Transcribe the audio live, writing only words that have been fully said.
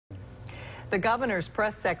The governor's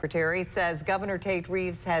press secretary says Governor Tate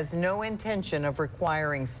Reeves has no intention of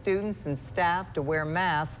requiring students and staff to wear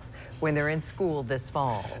masks when they're in school this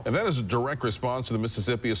fall. And that is a direct response to the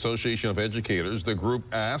Mississippi Association of Educators. The group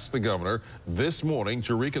asked the governor this morning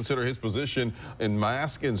to reconsider his position in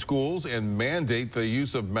masks in schools and mandate the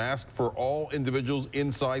use of masks for all individuals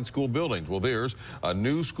inside school buildings. Well, there's a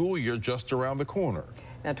new school year just around the corner.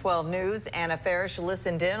 Now, 12 News' Anna Farish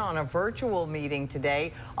listened in on a virtual meeting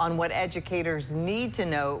today on what educators need to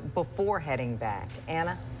know before heading back.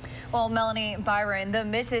 Anna? Well, Melanie, Byron, the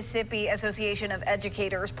Mississippi Association of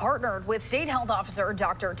Educators partnered with State Health Officer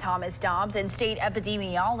Dr. Thomas Dobbs and State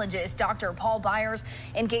Epidemiologist Dr. Paul Byers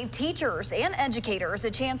and gave teachers and educators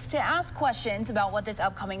a chance to ask questions about what this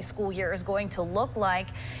upcoming school year is going to look like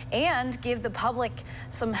and give the public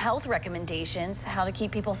some health recommendations how to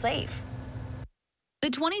keep people safe. The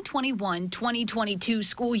 2021-2022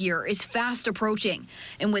 school year is fast approaching,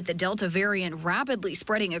 and with the Delta variant rapidly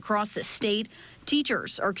spreading across the state,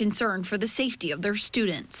 teachers are concerned for the safety of their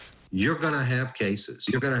students. You're going to have cases.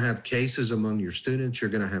 You're going to have cases among your students. You're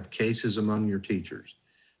going to have cases among your teachers.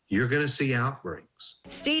 You're going to see outbreaks.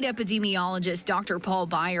 State epidemiologist Dr. Paul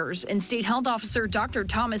Byers and State Health Officer Dr.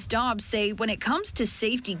 Thomas Dobbs say when it comes to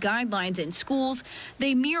safety guidelines in schools,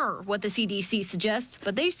 they mirror what the CDC suggests,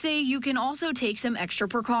 but they say you can also take some extra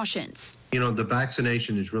precautions. You know, the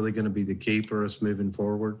vaccination is really going to be the key for us moving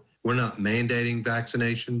forward. We're not mandating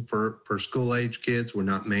vaccination for school-age kids. We're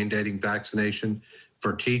not mandating vaccination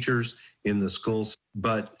for teachers in the schools,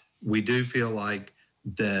 but we do feel like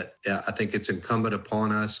that I think it's incumbent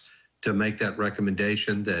upon us to make that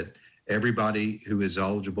recommendation that everybody who is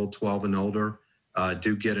eligible, 12 and older,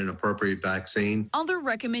 do get an appropriate vaccine. Other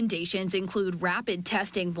recommendations include rapid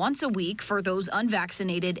testing once a week for those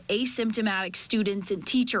unvaccinated, asymptomatic students and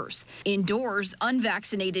teachers. Indoors,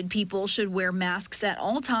 unvaccinated people should wear masks at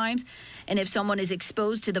all times. And if someone is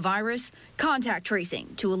exposed to the virus, contact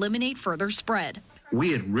tracing to eliminate further spread.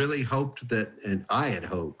 We had really hoped that, and I had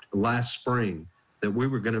hoped last spring, that we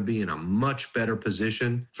were going to be in a much better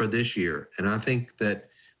position for this year. And I think that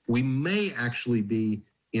we may actually be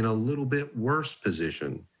in a little bit worse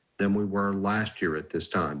position than we were last year at this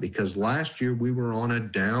time, because last year we were on a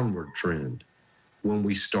downward trend when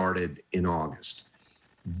we started in August.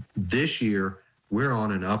 This year, we're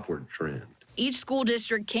on an upward trend. Each school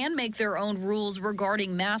district can make their own rules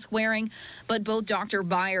regarding mask wearing, but both Dr.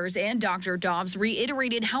 Byers and Dr. Dobbs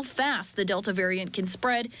reiterated how fast the Delta variant can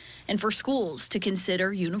spread and for schools to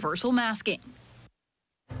consider universal masking.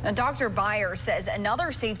 Now, Dr. Byers says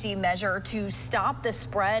another safety measure to stop the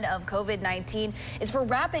spread of COVID-19 is for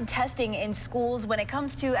rapid testing in schools when it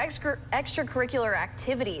comes to extracurricular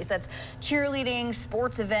activities. That's cheerleading,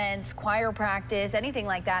 sports events, choir practice, anything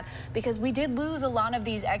like that, because we did lose a lot of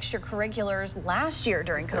these extracurriculars last year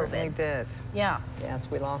during COVID. Certainly did. Yeah. Yes,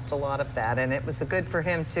 we lost a lot of that, and it was good for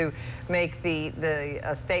him to make the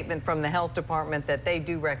statement from the health department that they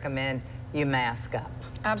do recommend you mask up.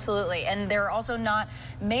 Absolutely, and they're also not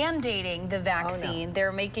mandating the vaccine. Oh, no.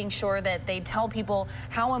 They're making sure that they tell people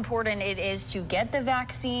how important it is to get the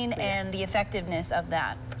vaccine and the effectiveness of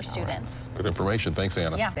that for students. Good information. Thanks,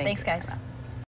 Anna. Yeah, Thanks, guys. Anna.